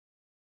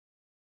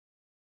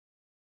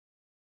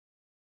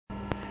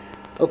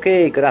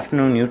Okay, good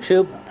afternoon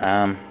YouTube.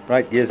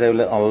 Right, here's our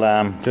little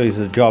here's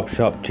the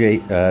Jobshop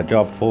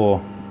job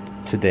for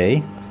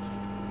today.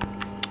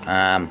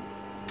 I'll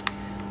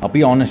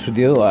be honest with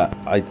you,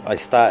 I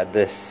started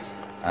this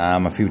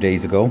a few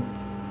days ago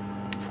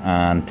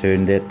and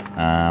turned it,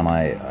 and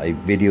I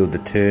videoed the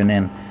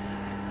turning,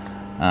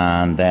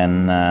 and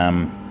then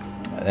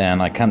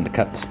I came to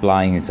cut the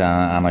splines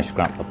and I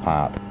scrapped the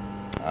part.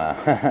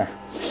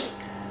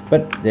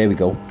 But there we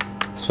go.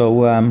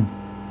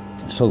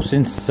 So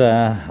since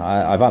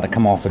I've had to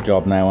come off a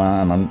job now,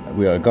 and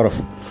I've got a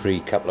free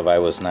couple of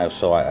hours now,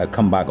 so I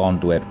come back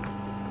onto it.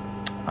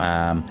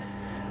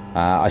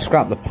 I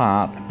scrapped the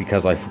part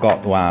because I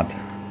forgot to add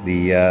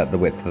the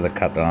width of the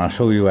cutter, and I'll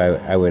show you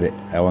how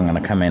I'm going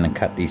to come in and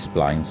cut these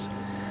splines.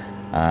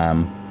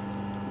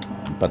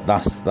 But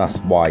that's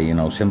why, you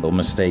know, simple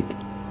mistake.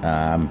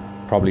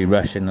 Probably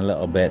rushing a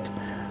little bit.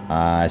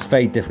 It's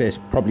very difficult. It's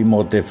probably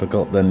more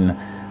difficult than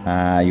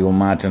you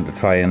imagine to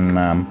try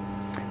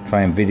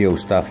and video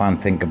stuff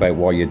and think about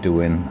what you're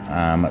doing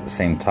at the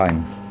same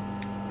time.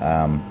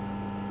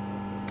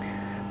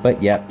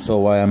 But yeah,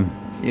 so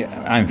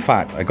yeah, in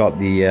fact I got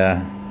the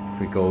if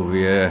we go over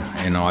here,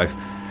 you know,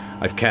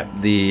 I've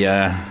kept the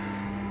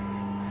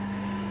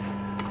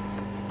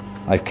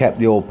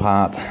old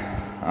part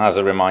as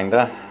a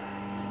reminder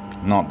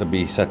not to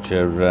be such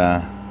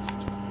a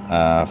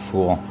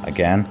fool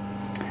again.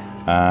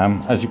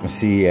 As you can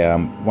see,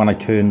 when I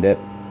turned it,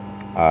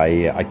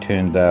 I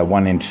turned a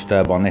 1-inch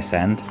stub on this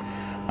end,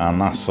 and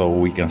that's so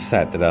we can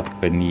set it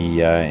up in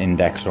the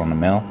index on the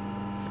mill,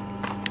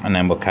 and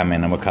then we'll come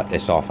in and we'll cut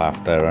this off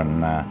after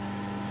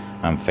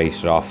and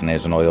face it off. And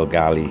there's an oil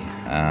galley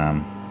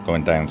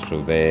going down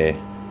through there,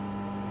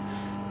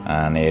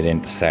 and it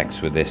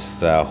intersects with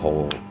this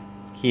hole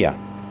here.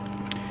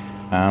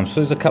 So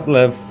there's a couple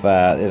of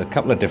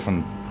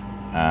different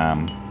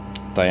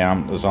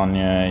diameters on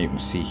here. You can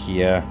see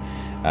here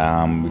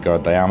we got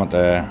a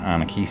diameter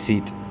and a key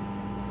seat.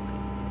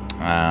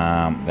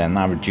 Then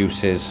that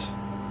reduces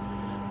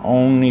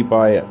only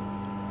by a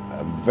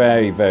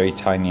very, very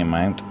tiny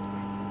amount.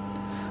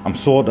 I'm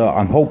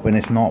hoping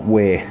it's not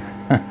where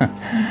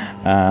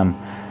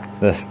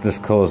this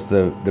caused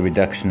the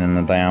reduction in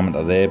the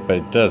diameter there, but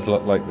it does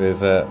look like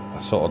there's a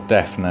sort of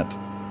definite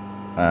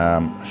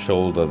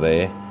shoulder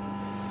there.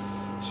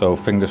 So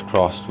fingers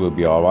crossed we'll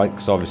be alright,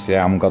 because obviously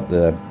I haven't got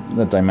the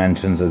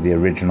dimensions of the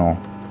original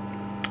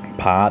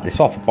part. It's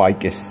off a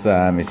bike. It's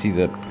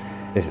either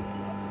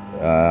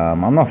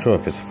I'm not sure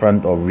if it's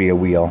front or rear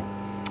wheel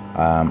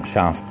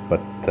shaft,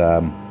 but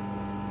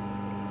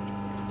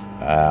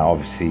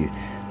obviously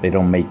they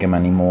don't make them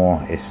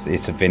anymore.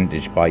 It's a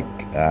vintage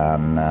bike,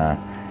 and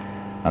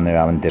they're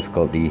having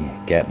difficulty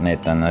getting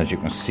it. And as you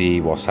can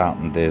see, what's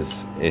happened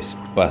is it's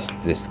bust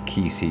this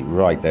key seat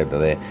right out of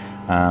there.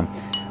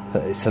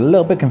 It's a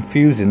little bit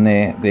confusing,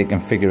 their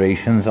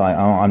configurations.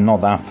 I'm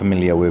not that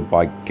familiar with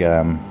bike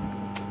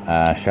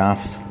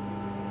shafts,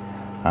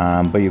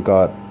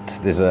 but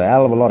there's a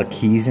hell of a lot of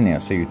keys in here,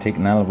 so you're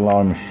taking a hell of a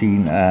lot of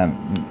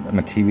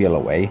material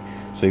away.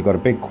 So you've got a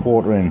big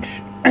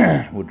 1/4-inch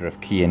Woodruff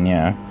key in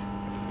here,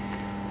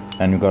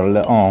 and you've got a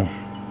little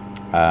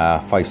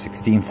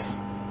 5/16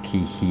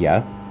 key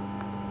here,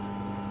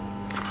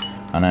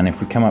 and then if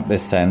we come up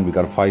this end, we've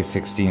got a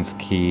 5/16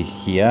 key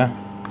here,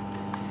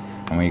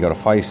 and we got a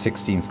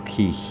 5/16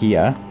 key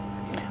here,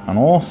 and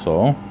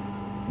also,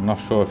 I'm not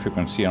sure if you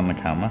can see on the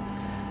camera,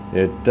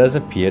 it does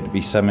appear to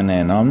be some in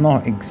there. Now I'm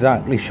not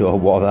exactly sure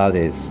what that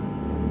is.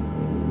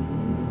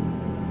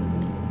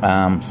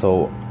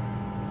 So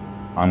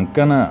I'm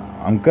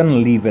gonna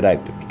leave it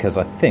out, because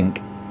I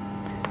think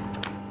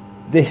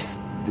this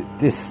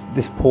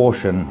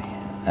portion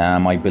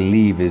I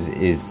believe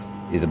is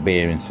a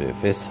bearing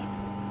surface,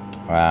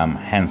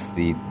 hence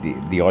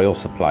the oil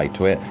supply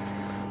to it.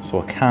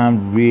 So I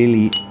can't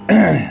really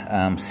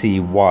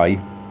see why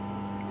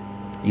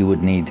you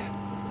would need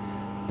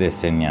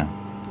this in here.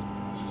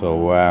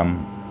 So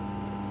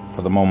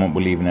for the moment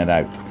we're leaving it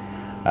out.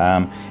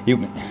 You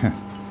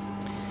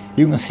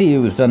can see it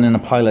was done in a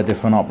pile of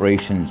different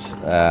operations,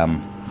 a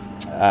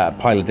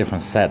pile of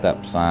different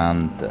setups,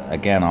 and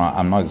again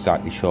I'm not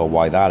exactly sure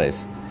why that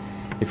is.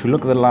 If you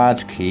look at the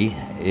large key,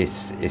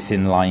 it's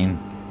in line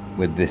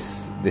with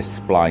this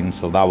spline,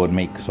 so that would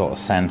make sort of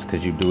sense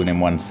because you're doing it in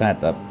one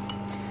setup.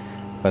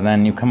 But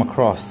then you come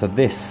across to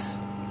this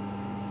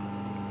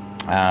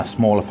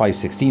smaller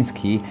 5/16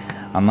 key,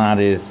 and that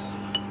is,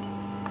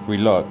 if we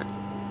look,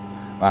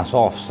 that's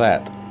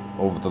offset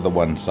over to the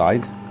one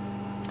side,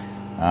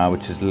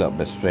 which is a little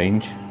bit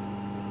strange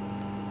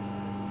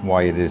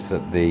why it is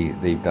that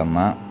they've done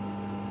that.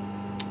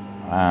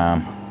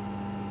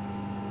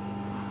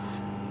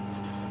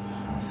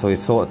 So it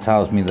sort of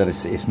tells me that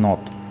it's not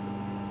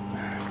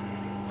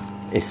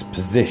its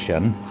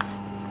position,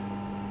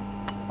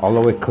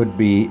 although it could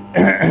be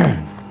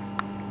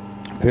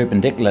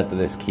perpendicular to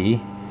this key.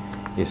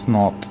 It's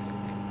not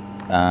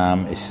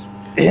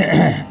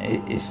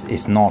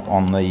it's not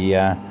on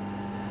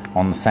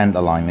the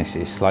center line.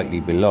 It's slightly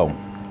below.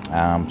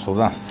 So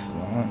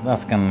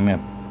that's going to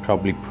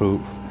probably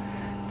prove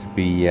to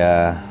be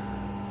a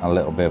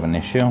little bit of an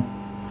issue.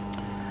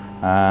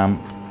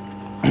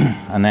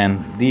 And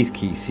then these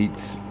key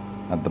seats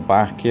at the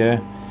back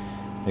here,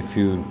 if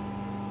you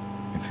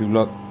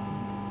look,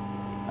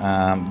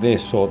 they're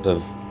sort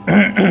of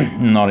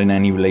not in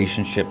any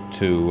relationship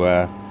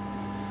to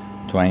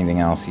anything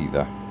else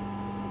either,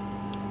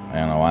 you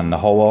know, and the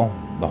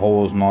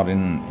hole's not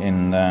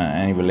in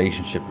any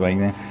relationship to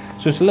anything,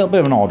 so it's a little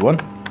bit of an odd one.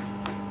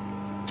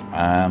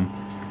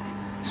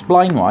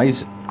 Spline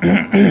wise,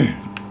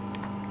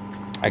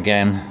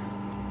 again,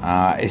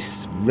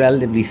 it's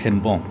relatively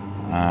simple,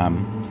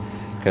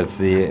 because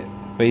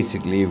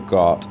basically you've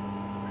got,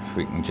 if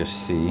we can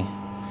just see,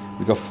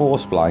 we've got 4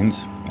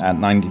 splines at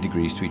 90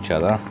 degrees to each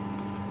other,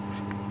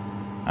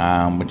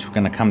 which we're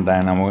going to come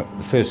down, and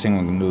the first thing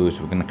we're going to do is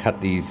we're going to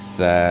cut these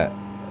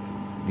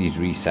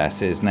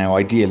recesses. Now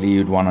ideally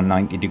you'd want a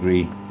 90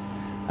 degree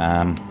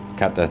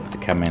cutter to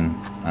come in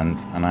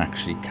and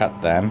actually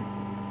cut them.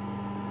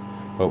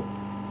 Oh,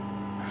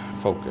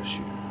 focus,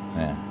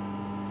 yeah.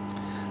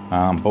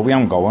 But we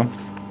haven't got one,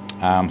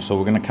 so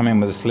we're going to come in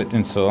with a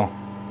slitting saw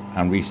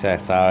and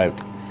recess that out,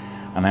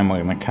 and then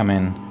we're going to come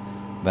in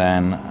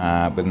then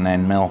with an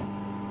end mill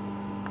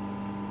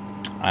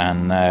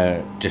and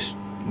just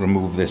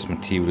remove this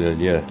material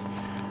here.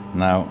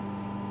 Now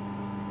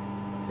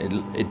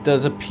it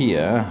does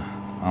appear,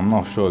 I'm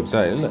not sure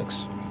exactly, it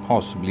looks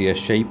possibly a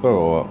shaper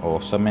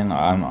or something.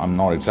 I'm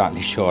not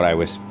exactly sure how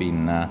it's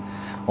been,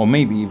 or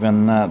maybe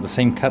even the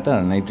same cutter,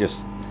 and they've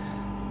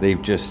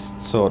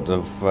just sort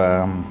of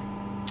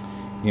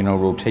you know,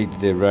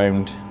 rotated it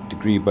around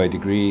degree by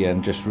degree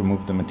and just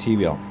removed the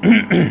material.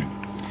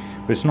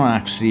 But it's not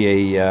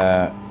actually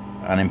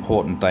an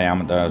important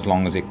diameter, as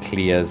long as it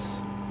clears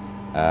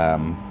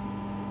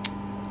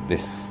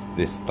this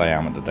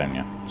diameter down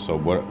here. So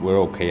we're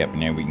okay up in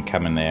here. We can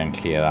come in there and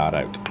clear that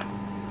out.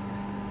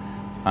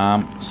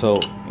 So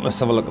let's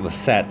have a look at the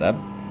setup.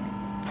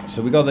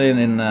 So we got it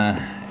in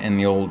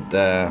the old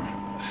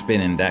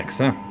spin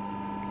indexer.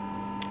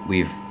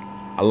 We've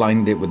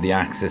aligned it with the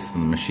axis of the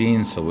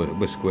machine, so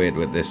we're squared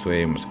to it this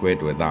way and we're squared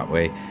to it that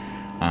way.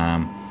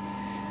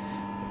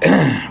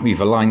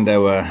 We've aligned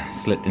our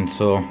slitting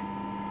saw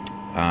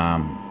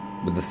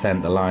with the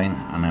center line,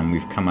 and then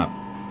we've come up,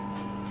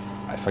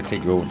 if I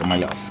take you over to my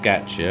little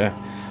sketch here,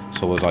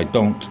 so as I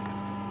don't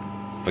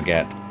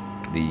forget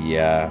the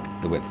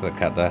width of the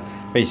cutter,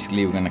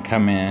 basically we're going to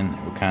come in,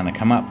 we kind of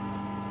come up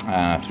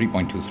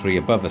 3.23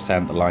 above the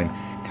center line,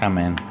 come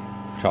in,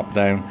 chop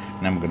down,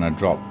 and then we're going to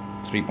drop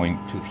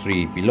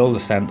 3.23 below the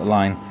center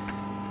line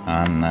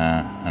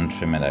and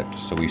trim it out.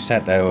 So we've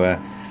set our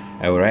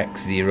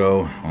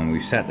X0 and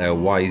we've set our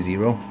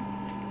Y0.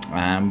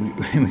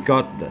 We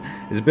got,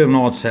 it's a bit of an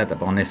odd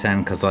setup on this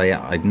end, because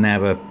I'd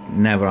never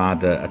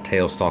had a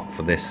tailstock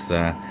for this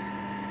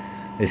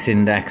this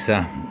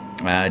indexer.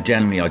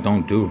 Generally I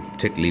don't do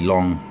particularly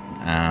long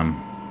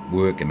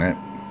work in it,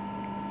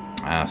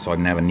 so I've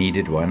never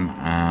needed one,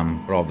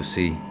 but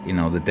obviously, you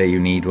know, the day you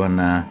need one,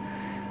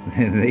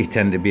 they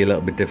tend to be a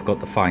little bit difficult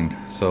to find.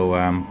 So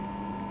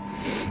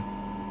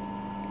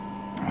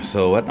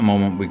so at the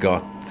moment we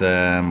got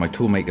my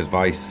toolmaker's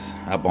vise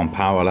up on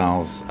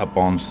parallels, up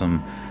on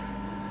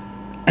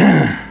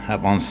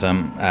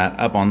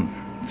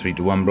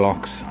 3-to-1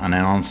 blocks, and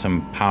then on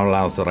some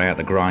parallels that I had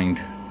to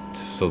grind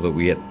so that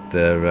we hit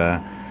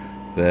the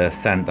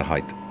center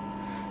height.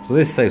 So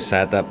this is how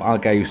set up. I'll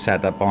get you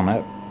set up on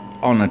a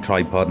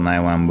tripod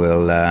now, and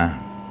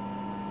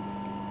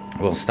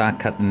we'll start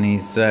cutting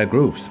these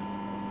grooves.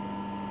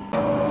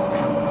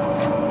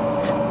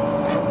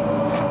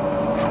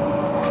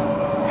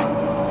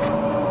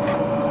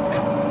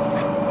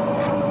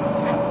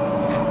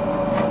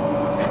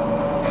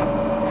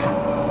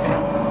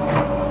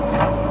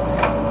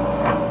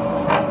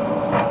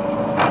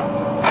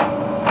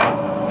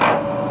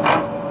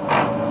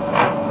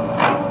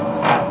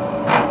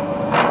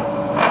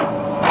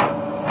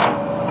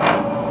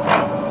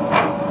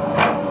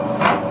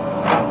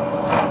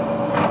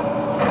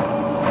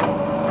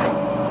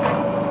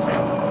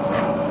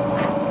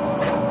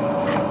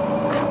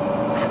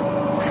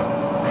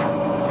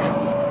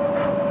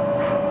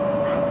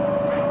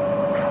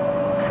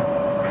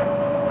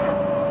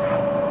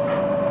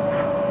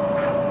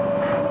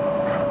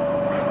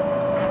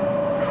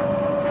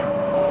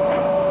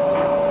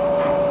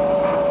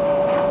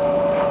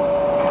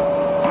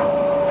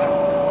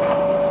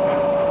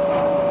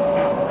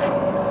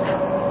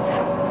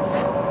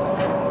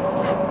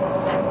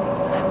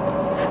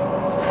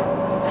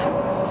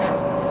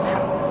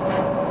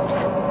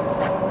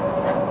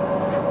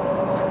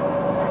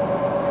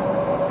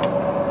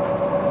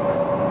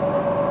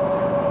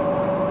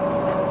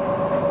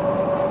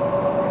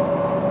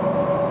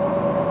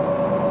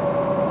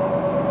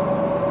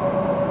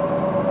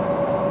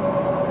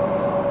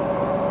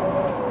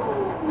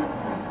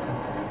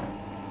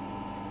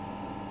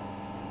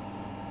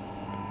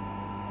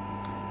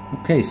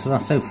 Okay, so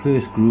that's our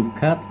first groove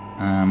cut.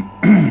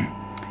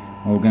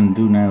 What we're going to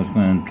do now is we're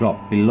going to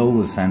drop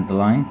below the center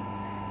line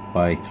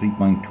by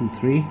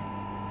 3.23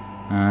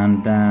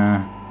 and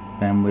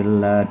then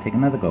we'll take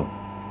another go.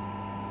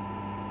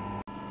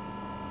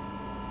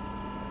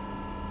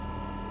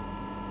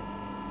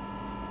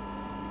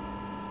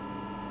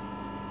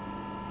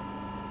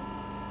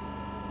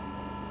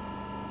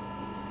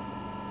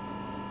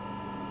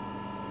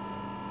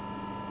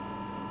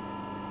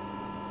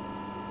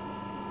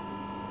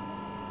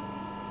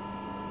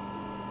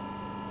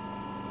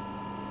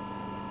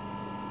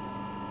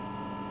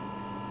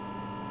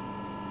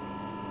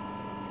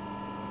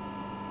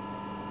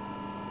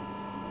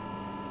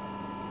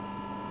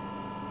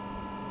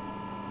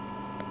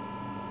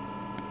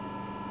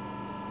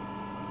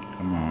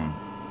 Come on.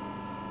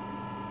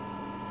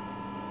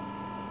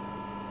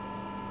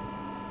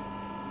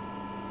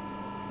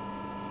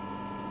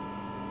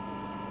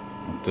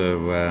 I have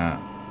to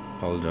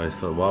apologise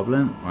for the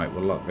wobbling. Right,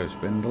 we'll lock our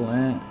spindle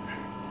there.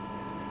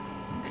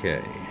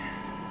 Okay.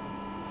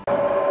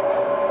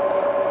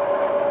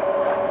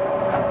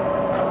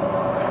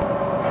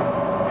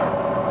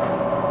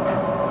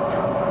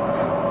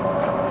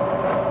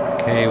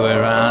 Okay,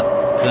 we're at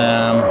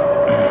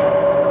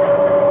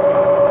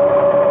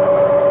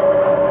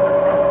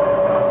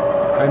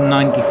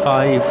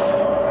 95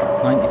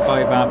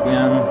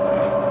 RPM.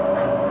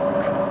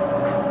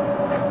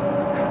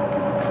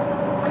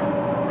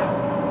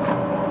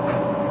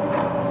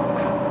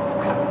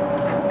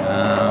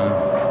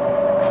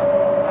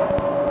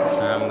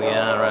 And we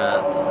are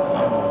at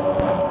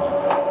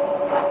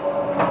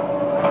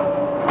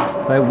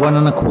about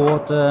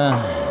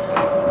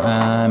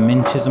 1¼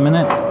 inches a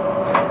minute.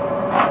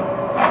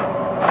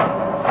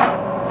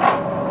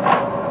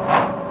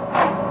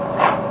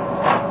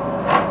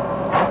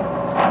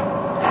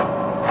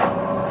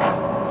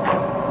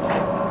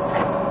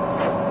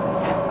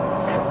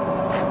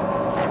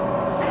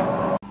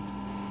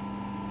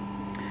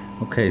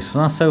 Okay, so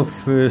that's our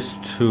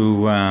first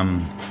two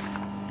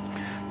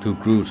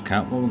grooves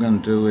cut. What we're going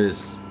to do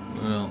is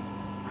we'll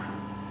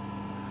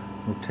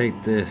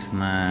rotate this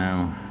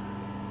now,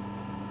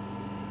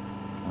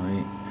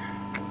 right,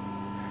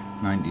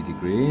 90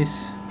 degrees,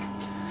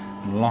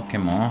 lock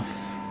him off,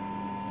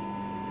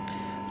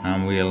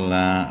 and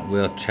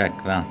we'll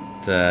check that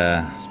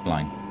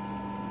spline.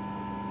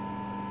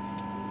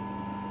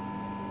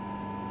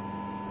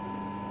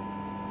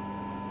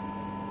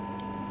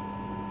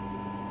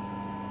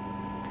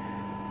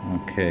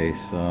 Okay,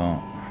 so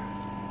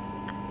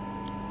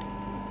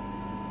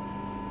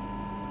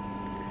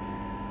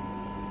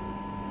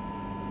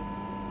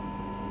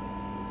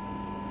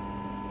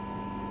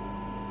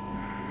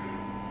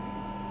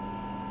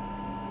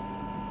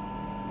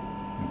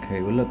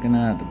we're looking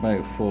at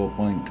about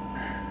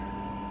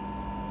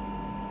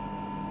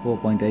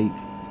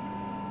 4.8.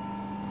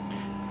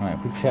 Right,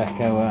 if we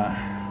check our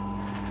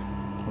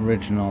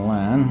original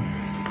line,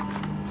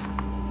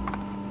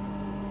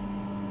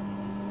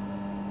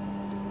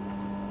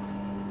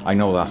 I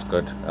know that's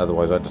good,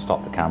 otherwise I'd have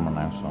stopped the camera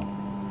now, so.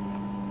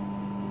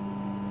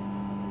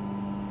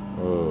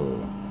 Oh.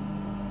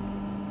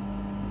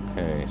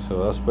 Okay,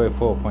 so that's about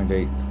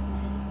 4.83,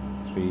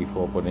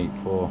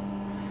 4.84,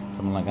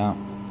 something like that.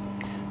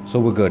 So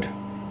we're good.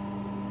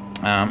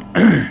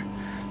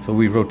 So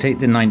we've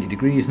rotated 90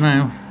 degrees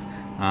now.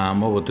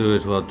 What we'll do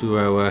is we'll do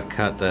our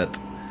cut at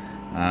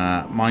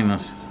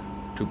minus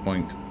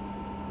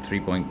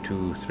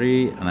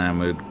 3.23, and then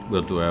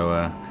we'll do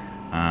our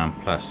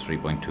plus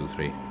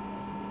 3.23.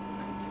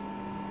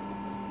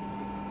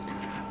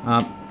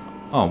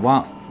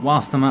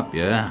 Whilst I'm up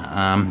here,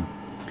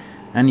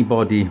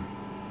 anybody,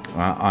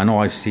 I know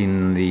I've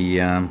seen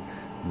the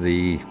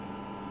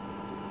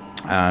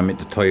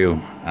Toyo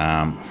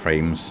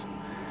frames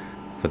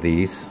for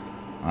these,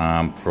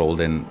 for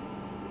holding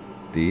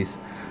these,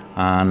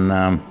 and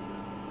I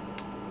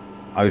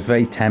was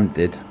very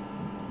tempted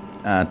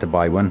to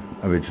buy one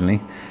originally,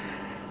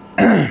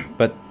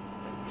 but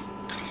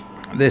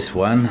this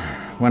one,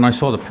 when I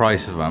saw the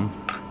price of them,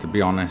 to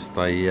be honest,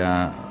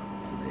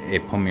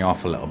 it put me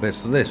off a little bit.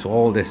 So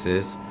all this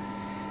is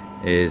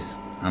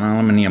an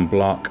aluminium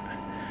block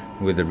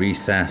with a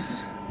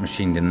recess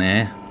machined in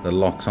there that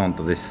locks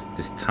onto this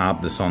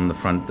tab that's on the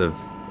front of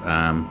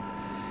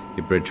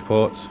your bridge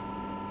ports,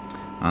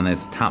 and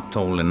there's a tapped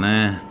hole in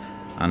there,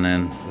 and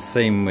then the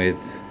same with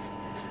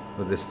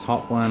this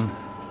top one,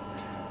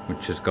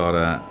 which has got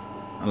a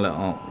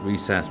little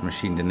recess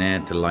machined in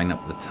there to line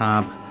up the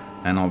tab.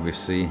 And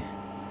obviously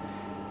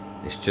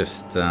it's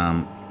just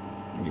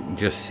you can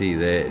just see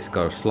there it's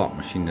got a slot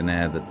machined in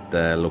there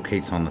that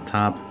locates on the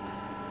tab,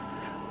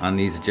 and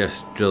these are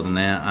just drilled in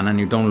there, and then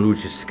you don't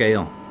lose your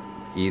scale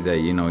either.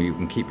 You know, you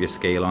can keep your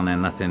scale on there,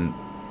 nothing.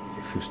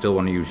 If you still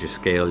want to use your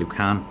scale, you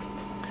can.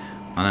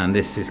 And then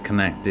this is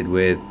connected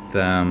with you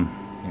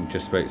can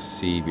just about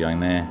see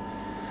behind there,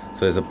 so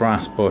there's a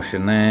brass bush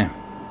in there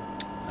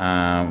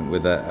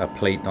with a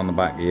plate on the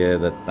back here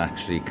that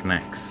actually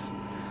connects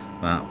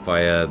that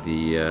via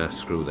the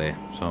screw there.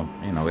 So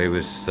you know, it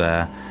was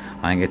I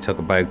think it took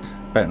about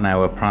an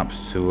hour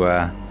perhaps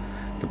to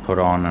put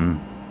on, and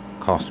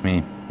cost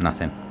me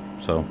nothing.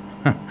 So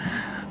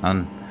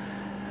and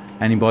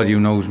anybody who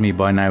knows me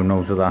by now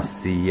knows that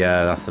that's the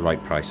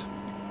right price.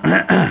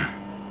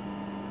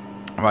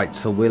 Right,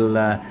 so we'll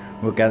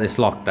get this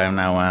locked down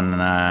now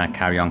and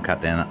carry on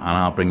cutting, and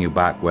I'll bring you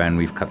back when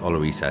we've cut all the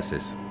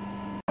recesses.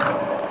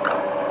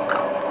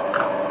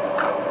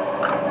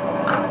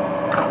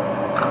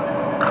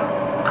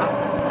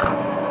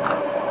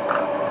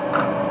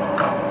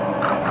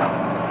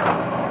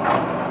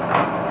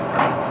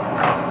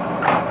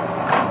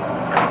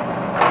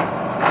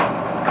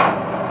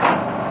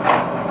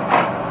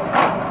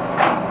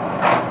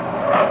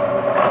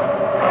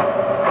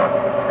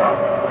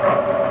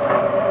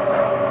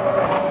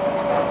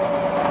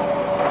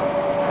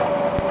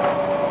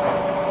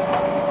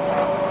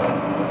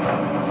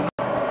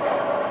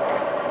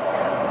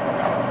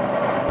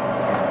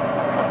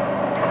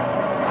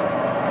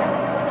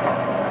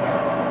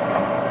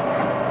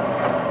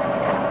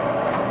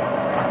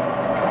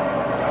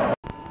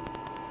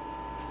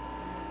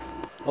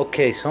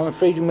 Okay, so I'm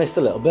afraid you missed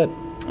a little bit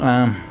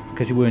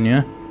because you weren't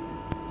here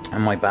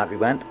and my battery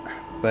went,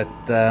 but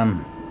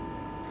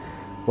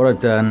what I've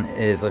done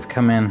is I've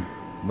come in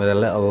with a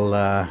little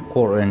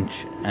 1/4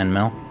 inch end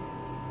mill,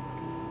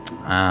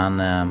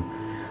 and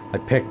I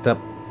picked up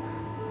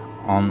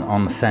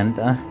on the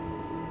centre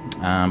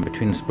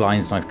between the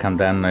splines, and I've come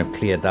down and I've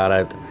cleared that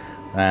out,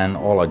 and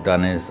all I've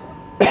done is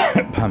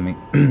pardon me,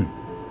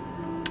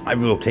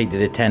 I've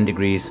rotated it 10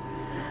 degrees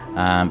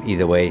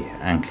either way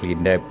and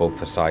cleaned out both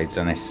the sides,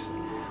 and it's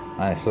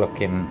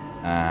looking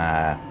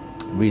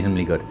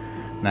reasonably good.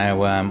 Now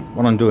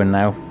what I'm doing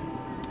now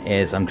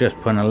is I'm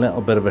just putting a little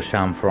bit of a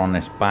chamfer on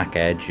this back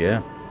edge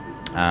here.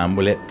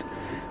 We'll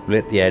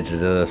hit the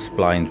edges of the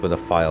splines with a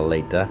file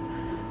later,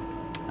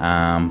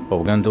 but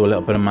we're going to do a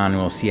little bit of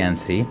manual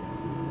CNC,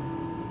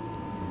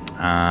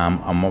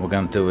 and what we're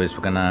going to do is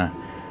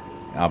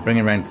I'll bring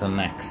it around to the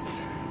next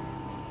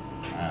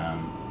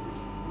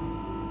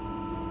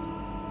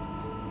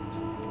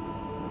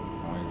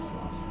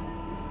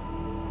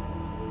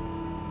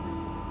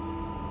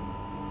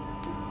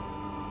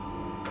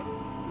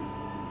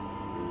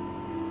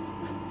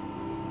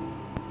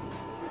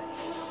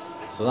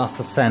so that's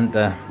the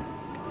center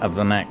of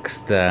the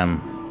next spline.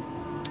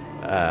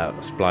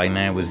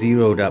 Now we're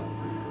zeroed up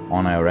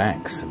on our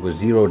X, we're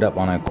zeroed up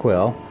on our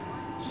quill,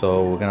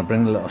 so we're going to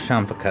bring the little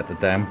chamfer cutter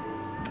down,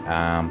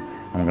 and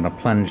we're going to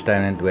plunge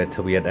down into it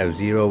till we hit our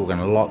zero. We're going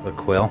to lock the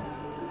quill,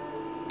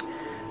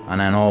 and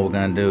then all we're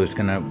going to do is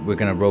we're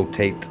going to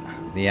rotate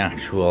the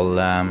actual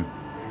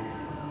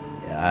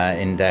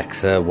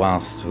indexer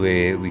whilst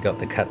we got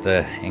the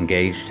cutter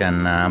engaged,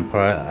 and put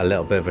a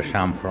little bit of a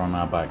chamfer on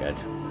our back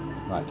edge.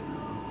 Right.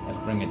 Let's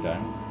bring it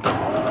down.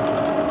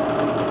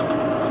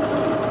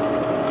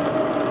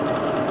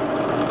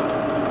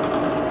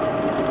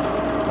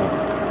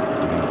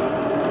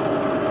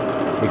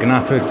 You're going to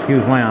have to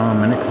excuse my arm a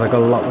minute because I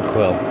got a lot of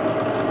quill.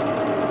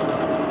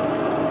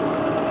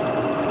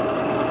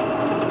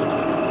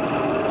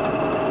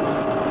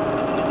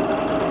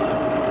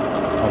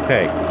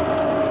 Okay.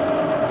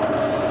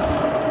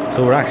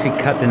 So we're actually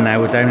cutting now,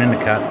 we're down in the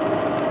cut.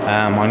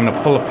 I'm going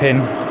to pull a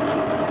pin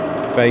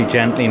very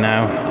gently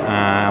now.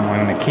 I'm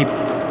going to keep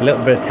a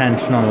little bit of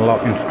tension on the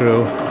locking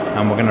screw,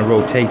 and we're going to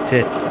rotate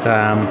it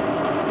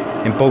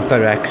in both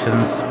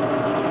directions,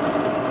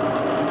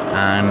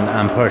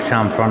 and put a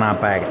chamfer on our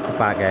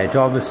back edge.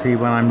 Obviously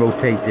when I'm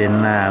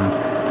rotating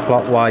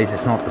clockwise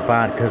it's not too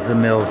bad because the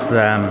mill's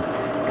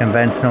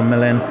conventional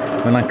milling.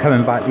 When I'm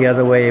coming back the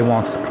other way it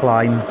wants to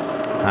climb,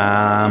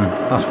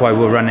 that's why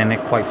we're running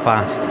it quite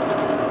fast,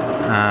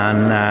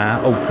 and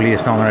hopefully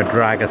it's not going to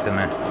drag us in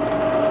there.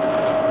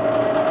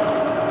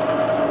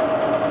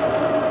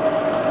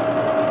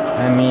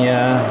 Let me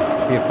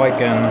see if I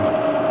can.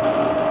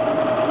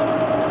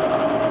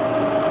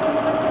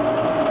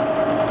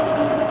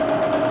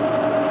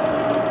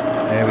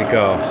 There we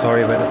go.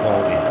 Sorry about the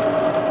quality.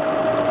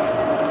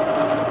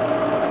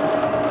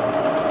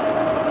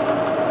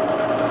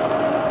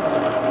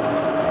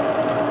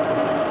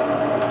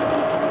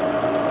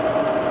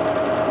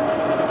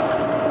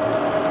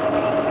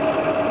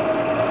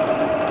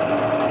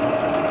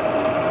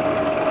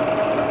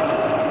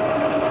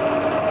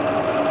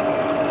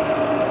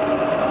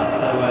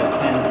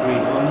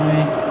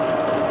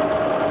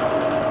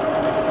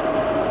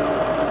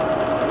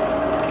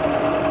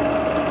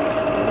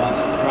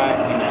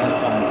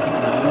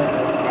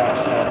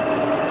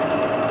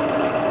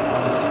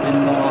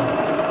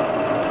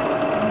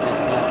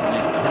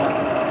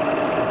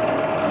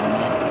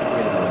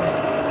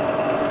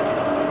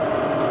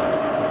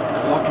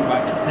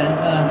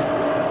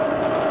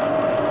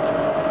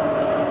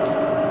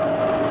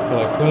 Pull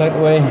our quill out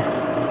the way,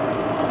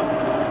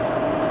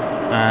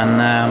 and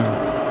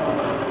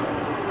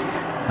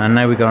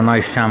now we got a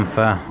nice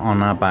chamfer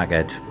on our back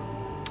edge.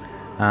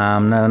 Now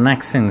the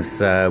next things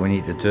we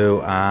need to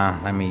do are,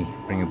 let me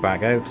bring it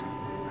back out.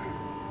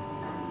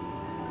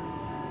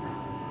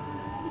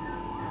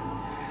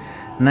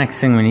 Next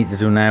thing we need to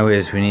do now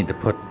is we need to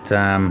put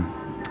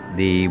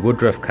the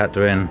woodruff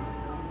cutter in,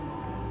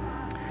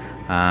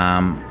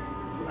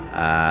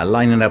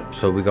 line it up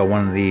so we got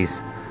one of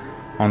these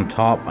on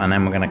top, and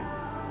then we're going to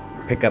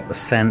pick up the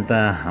centre,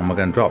 and we're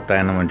going to drop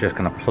down, and we're just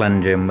going to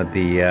plunge in with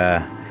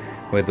the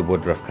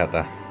woodruff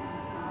cutter.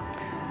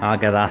 I'll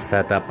get that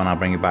set up and I'll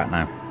bring you back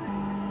now.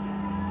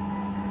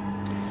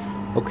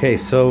 Okay,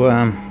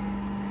 so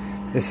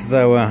this is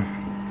our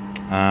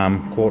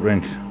 1/4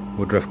 inch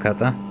woodruff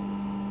cutter,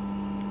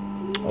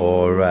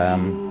 or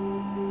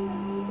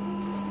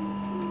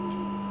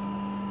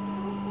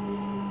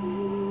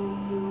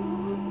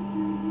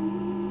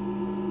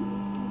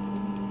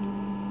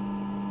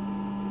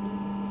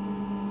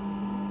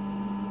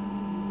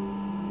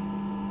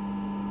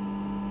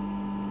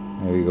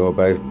there we go,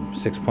 about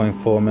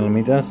 6.4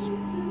 millimeters.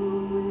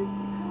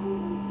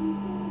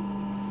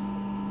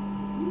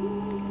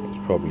 It's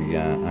probably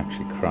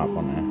actually crap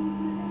on there.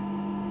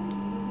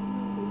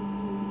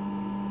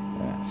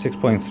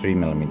 6.3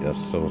 millimeters,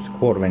 so it's a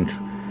 1/4 inch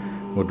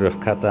woodruff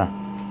cutter.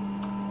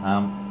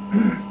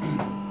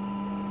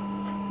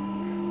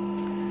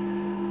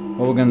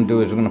 What we're going to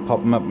do is we're going to pop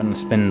them up in the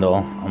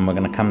spindle, and we're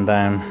going to come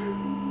down.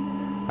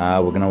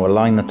 We're going to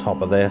align the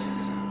top of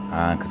this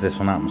because this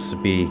one happens to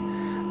be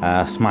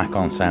smack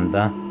on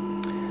centre.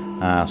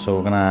 So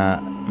we're going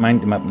to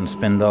mount them up in the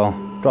spindle,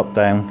 drop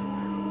down,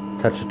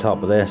 touch the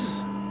top of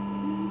this,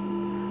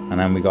 and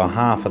then we got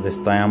half of this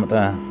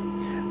diameter.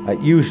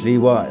 Usually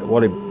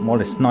what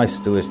it's nice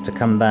to do is to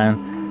come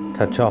down,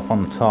 touch off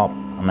on the top,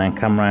 and then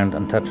come round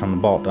and touch on the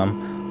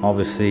bottom.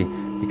 Obviously,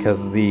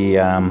 because of the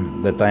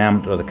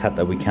diameter of the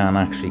cutter, we can't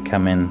actually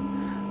come in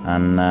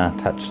and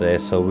touch there,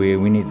 so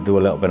we need to do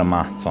a little bit of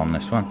maths on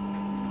this one.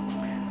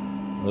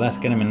 Let's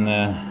get them in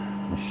the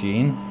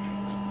machine.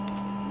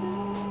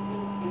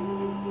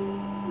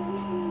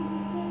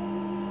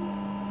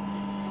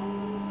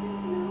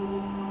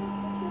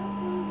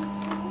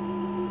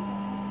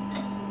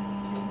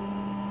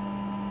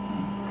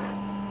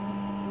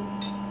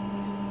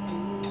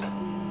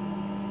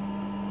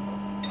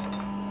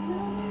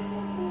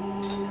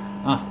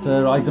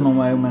 After I don't know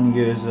how many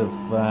years of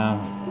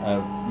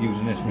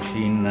using this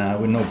machine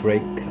with no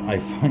brake, I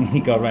finally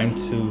got around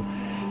to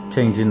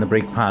changing the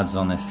brake pads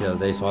on this the other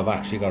day, so I've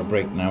actually got a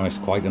brake now. It's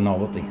quite a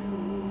novelty.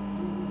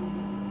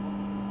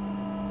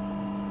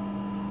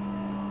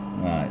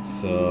 Right,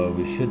 so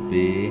we should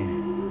be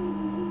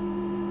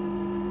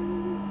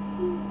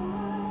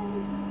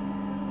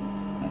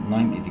at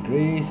 90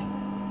 degrees.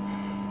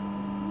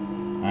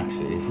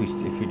 Actually, if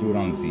we do it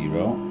on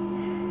 0,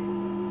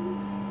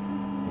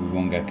 we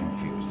won't get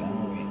confused, then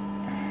will we?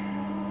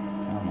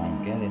 Come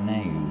on, get it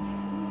now.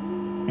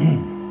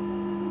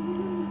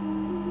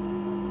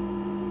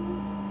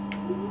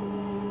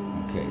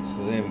 Okay, so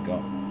there we go.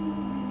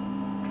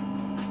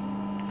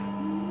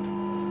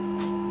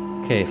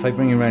 Okay, if I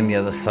bring you around the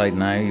other side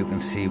now, you can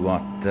see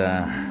what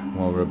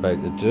we're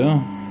about to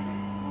do.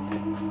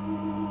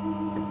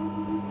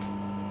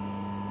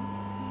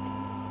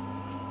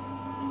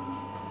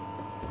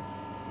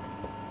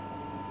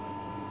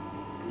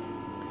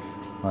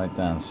 Right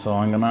then, so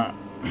I'm gonna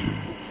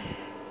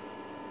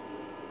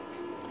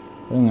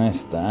bring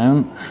this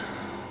down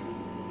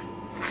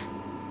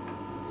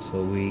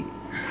so we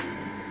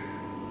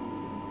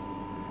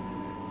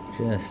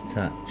just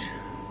touch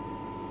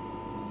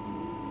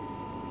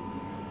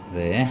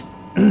there.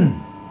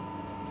 Then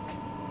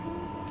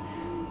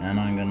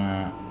I'm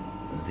gonna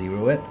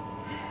 0 it,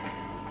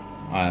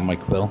 my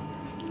quill.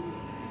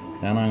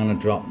 Then I'm gonna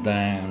drop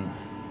down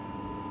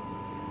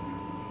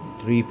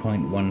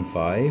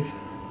 3.15,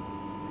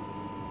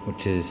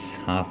 which is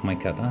half my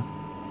cutter.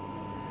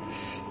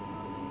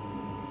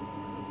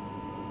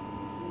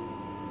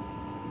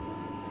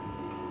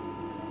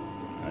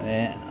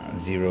 There,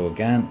 0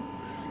 again.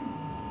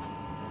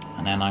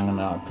 And then I'm going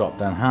to drop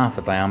down half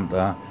a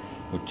diameter,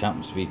 which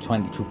happens to be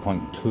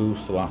 22.2,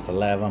 so that's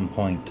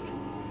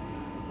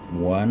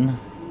 11.1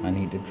 I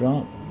need to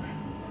drop.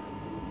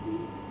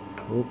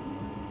 Oop.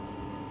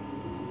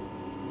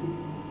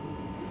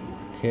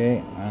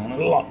 Okay, I'm going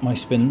to lock my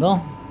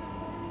spindle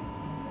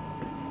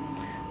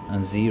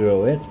and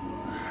 0 it.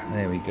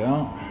 There we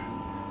go.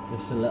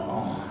 Just a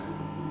little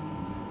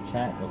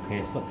check. Okay,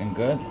 it's looking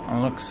good. It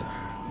looks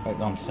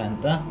right on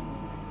centre.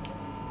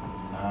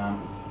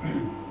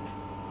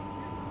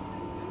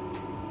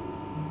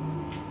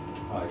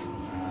 Right.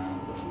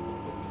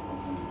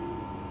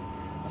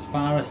 As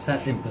far as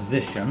setting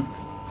position,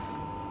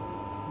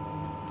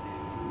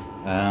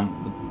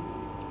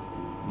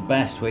 the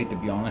best way, to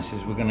be honest,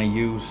 is we're going to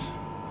use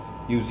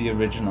the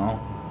original.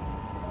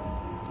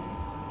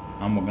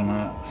 And we're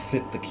gonna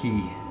sit the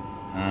key,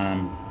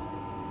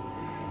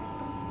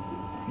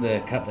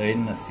 the cutter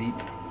in the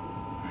seat,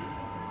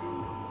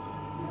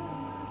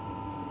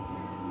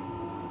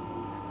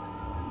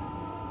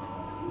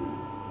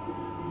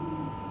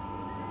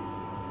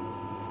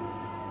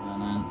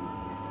 and then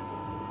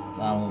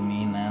that will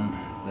mean then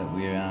that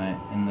we are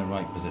in the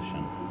right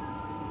position.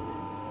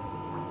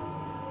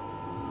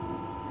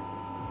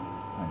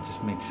 Right,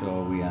 just make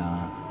sure we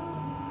are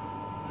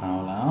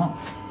parallel.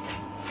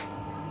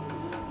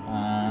 I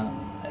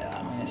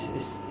mean,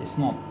 it's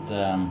not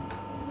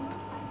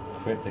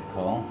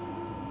critical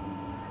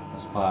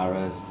as far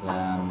as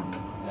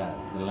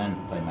the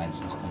length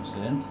dimension is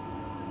concerned.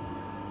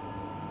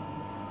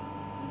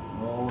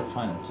 All we're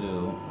trying to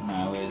do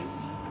now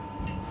is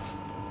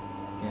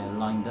get it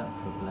lined up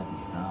for a bloody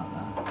start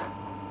there.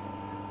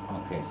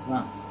 Okay, so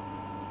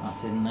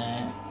that's in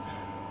there.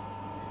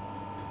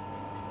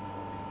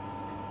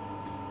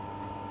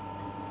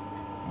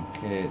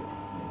 Okay,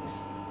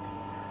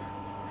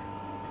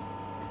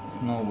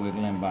 there's no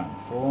wiggling back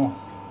and forth.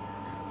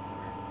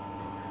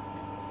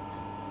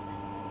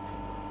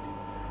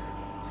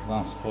 So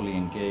that's fully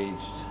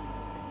engaged.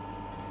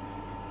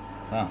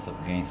 That's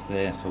up against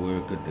there, so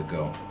we're good to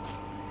go.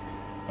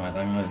 Right,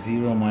 I'm going to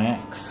zero my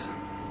X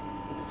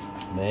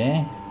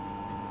there.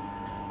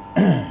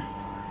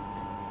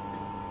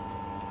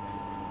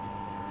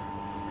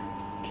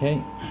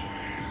 Okay.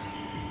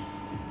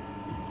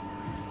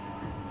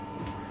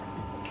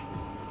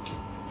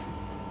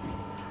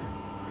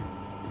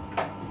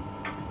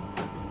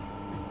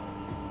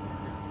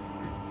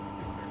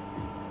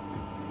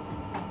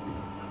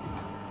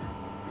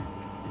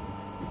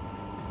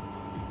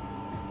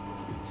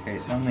 Okay,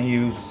 so I'm going to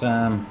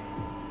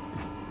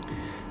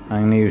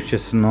use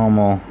just a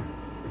normal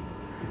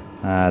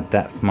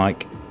depth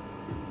mic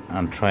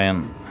and try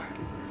and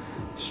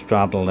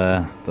straddle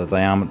the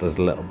diameters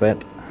a little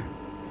bit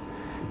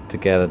to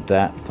get a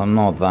depth. I'm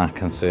not that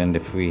concerned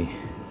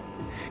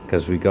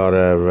because we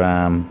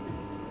gotta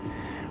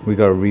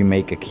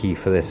remake a key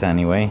for this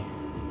anyway,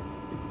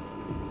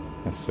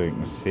 just so you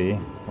can see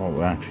what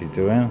we're actually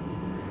doing.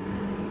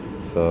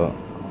 So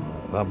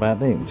that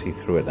better, you can see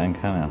through it then,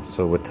 can you?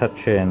 So we're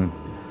touching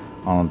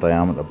on a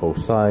diameter both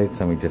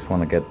sides, and we just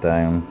want to get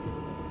down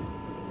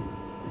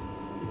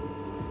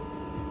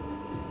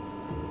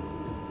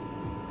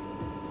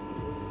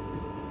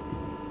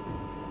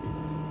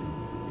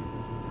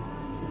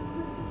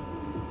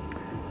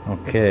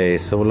okay,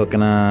 so we're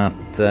looking at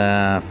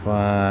about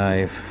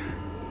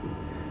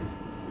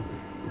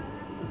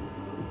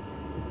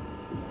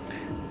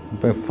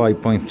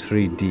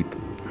 5.3 deep.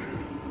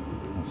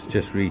 Let's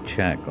just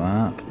recheck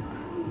that.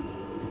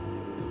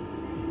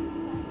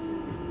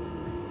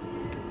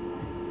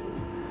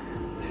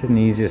 This isn't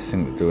the easiest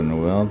thing to do in the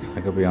world, I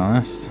gotta be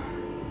honest.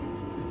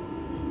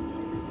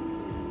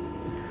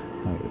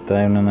 Right,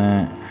 down in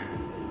there.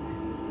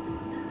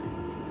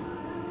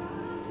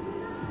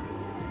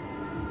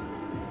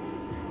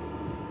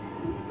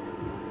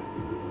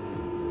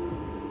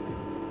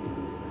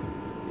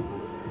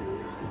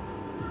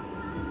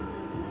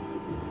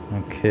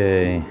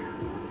 Okay.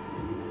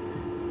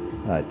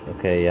 Right,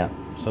 okay, yeah.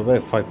 So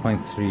about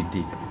 5.3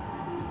 deep.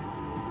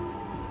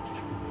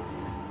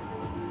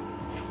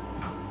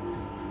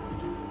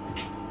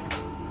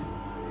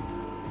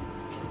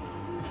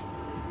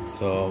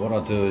 So what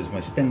I'll do is my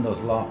spindle's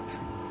locked.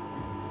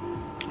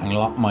 I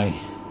lock my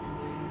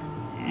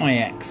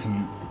X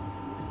and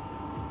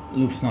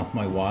loosen off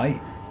my Y.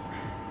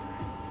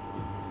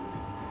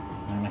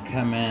 And I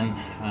come in,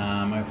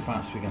 how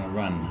fast we're gonna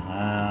run.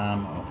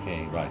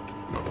 Okay, right.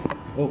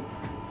 Oh,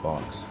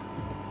 box.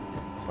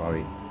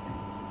 Sorry.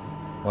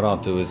 What I'll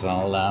do is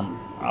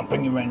I'll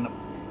bring you around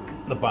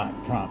the back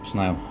perhaps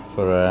now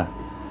for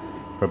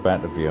a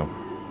better view.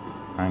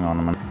 Hang on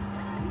a minute.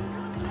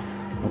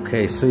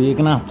 Okay, so you're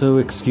gonna have to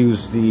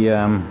excuse the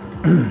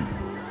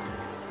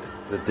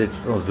the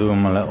digital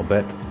zoom a little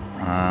bit,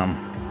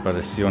 but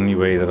it's the only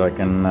way that I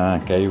can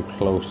get you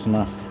close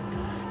enough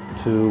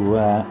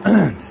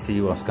to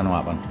see what's going to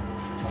happen.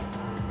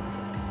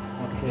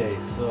 Okay,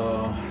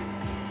 so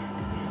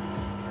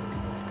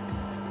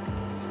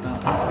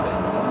start the spin.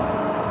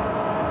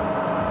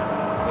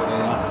 Okay,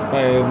 that's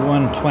about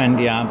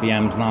 120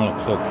 RPMs, and that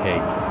looks okay.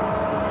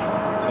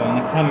 So I'm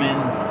going to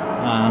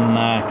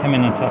come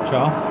in and touch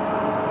off.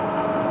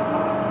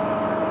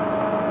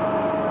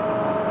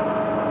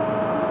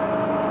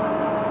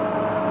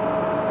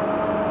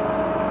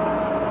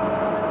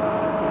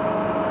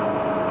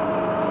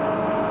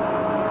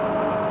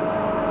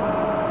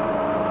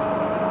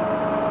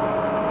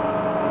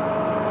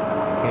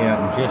 I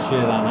can just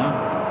share that now.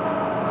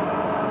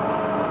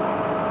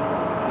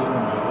 Zero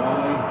my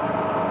Y.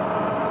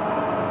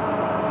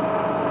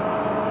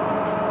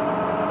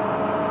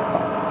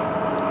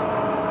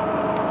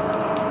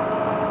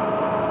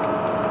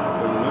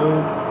 Full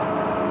loop.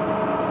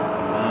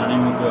 And in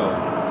we go.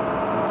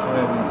 Make sure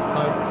everything's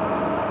tight.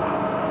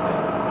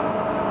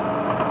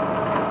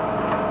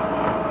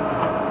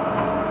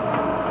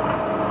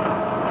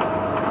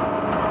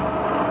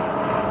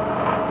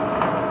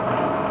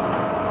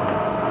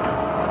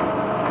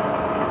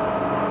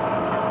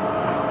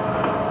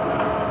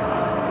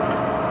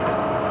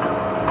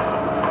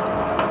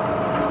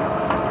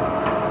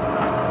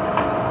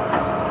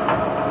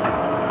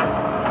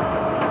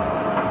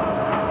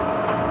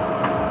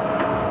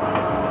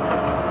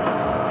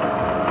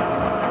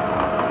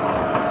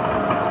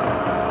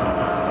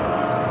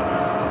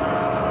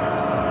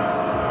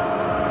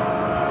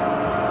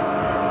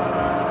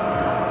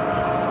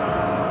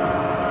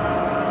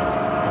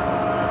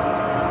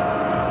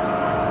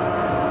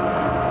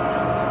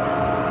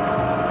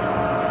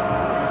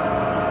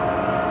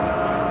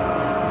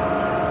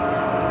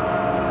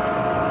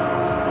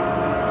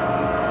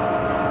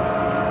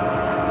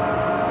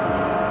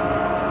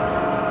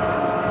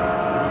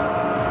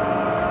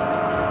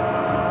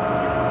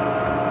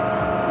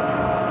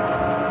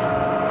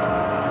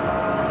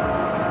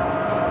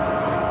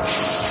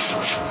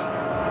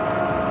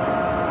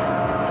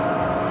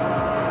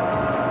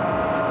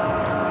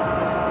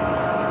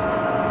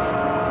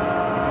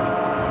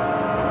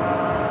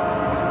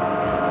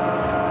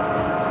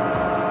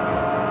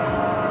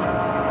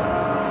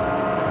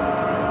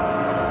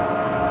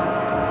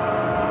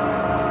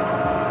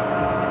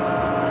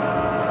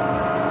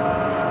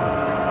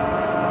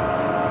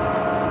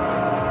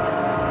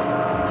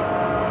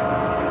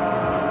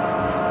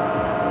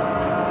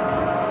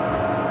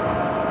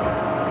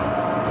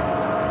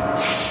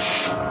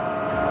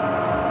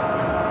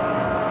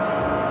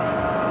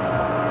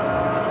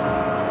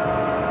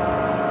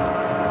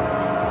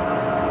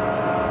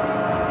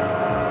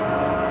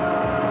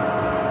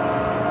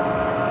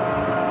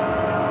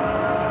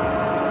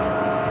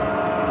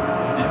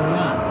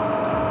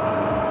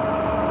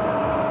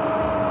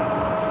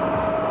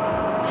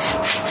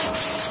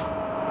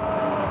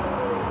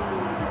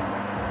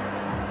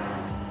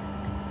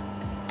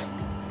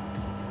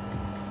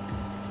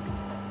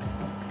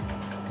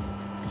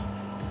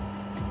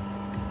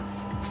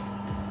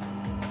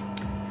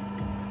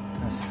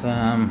 let's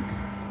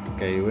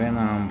get you in.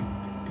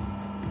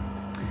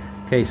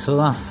 Okay, so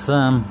that's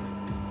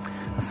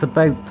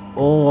about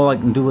all I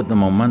can do at the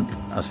moment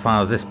as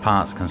far as this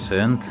part's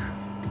concerned.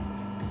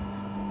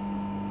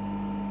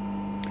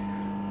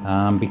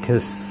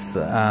 Because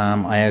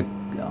I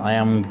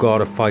am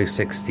got a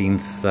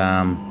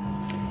 5/16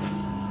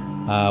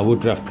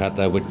 woodruff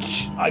cutter,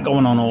 which I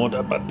going on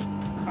order, but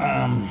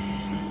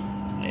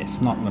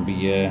it's not going to be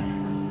here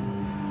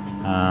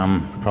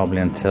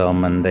probably until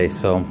Monday,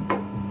 so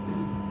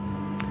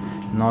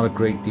not a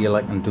great deal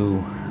I can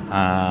do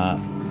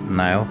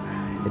now.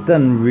 It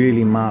doesn't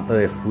really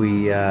matter if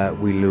we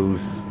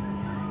lose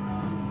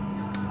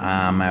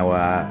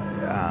our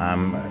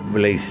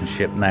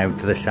relationship now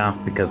to the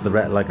shaft, because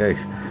like I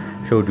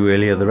showed you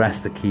earlier, the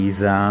rest of the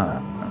keys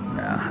are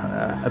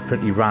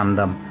pretty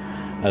random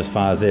as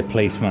far as their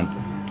placement,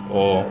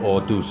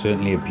 or do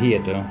certainly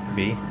appear to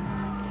be.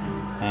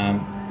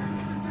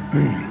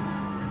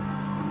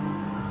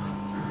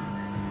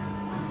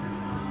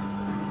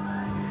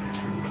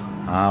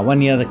 When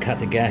the other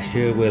cutter gets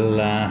here,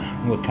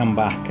 we'll come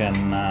back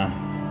and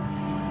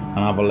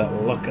have a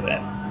little look at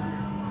it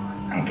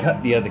and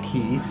cut the other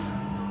keys,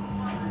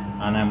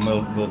 and then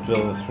we'll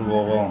drill through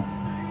all,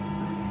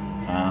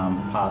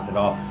 part it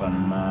off,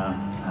 and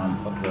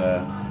put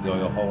the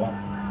oil hole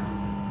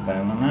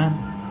down in there.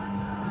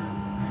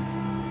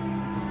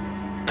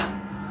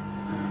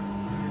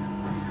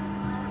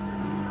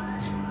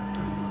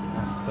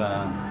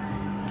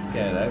 Let's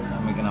get it out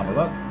and we can have a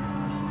look.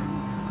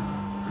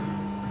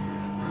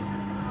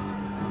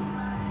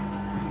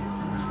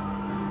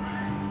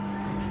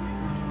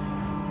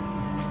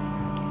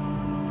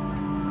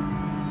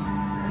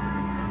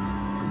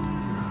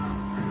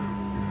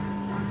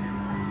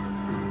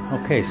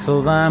 Okay,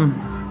 so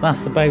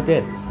that's about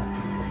it.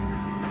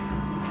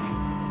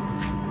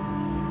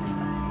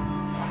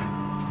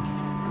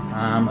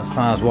 As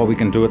far as what we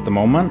can do at the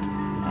moment,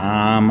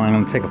 I'm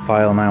going to take a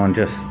file now and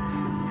just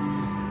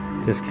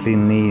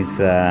clean these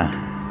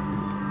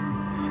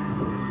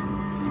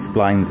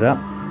splines up,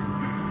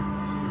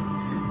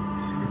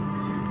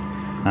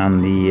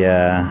 and the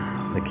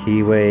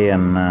keyway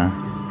and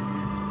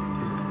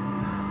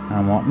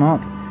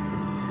whatnot.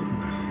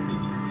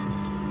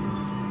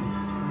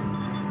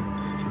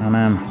 And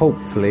then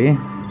hopefully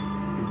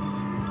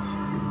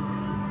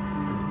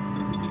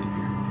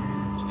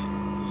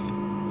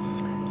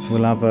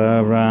we'll have a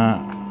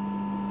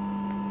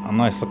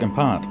nice looking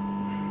part.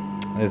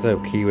 There's our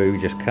keyway we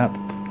just cut.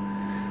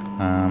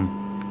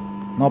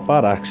 Not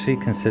bad actually,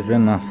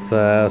 considering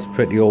that's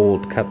pretty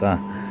old cutter.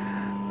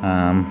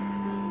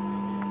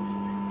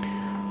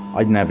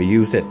 I'd never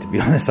used it, to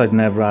be honest. I've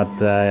never had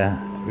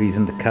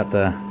reason to cut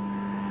a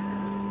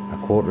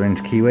 1/4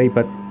 inch keyway,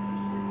 but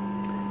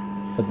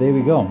there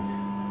we go.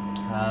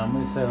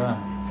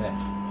 There.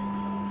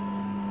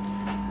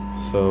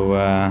 So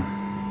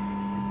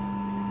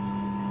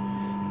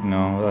you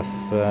know,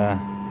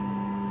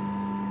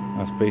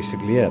 that's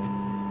basically it.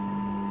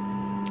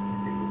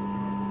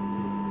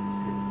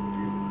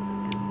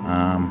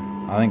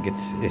 I think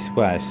it's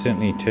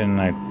certainly turning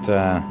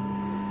out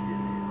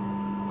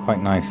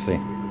quite nicely.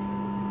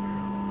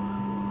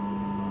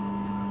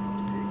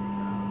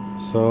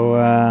 So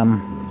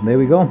there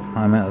we go.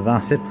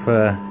 That's it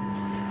for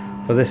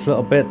this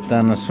little bit.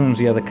 And as soon as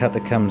the other cutter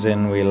comes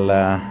in,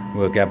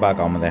 we'll get back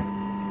on with it.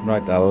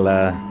 Right,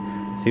 I'll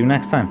see you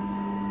next time.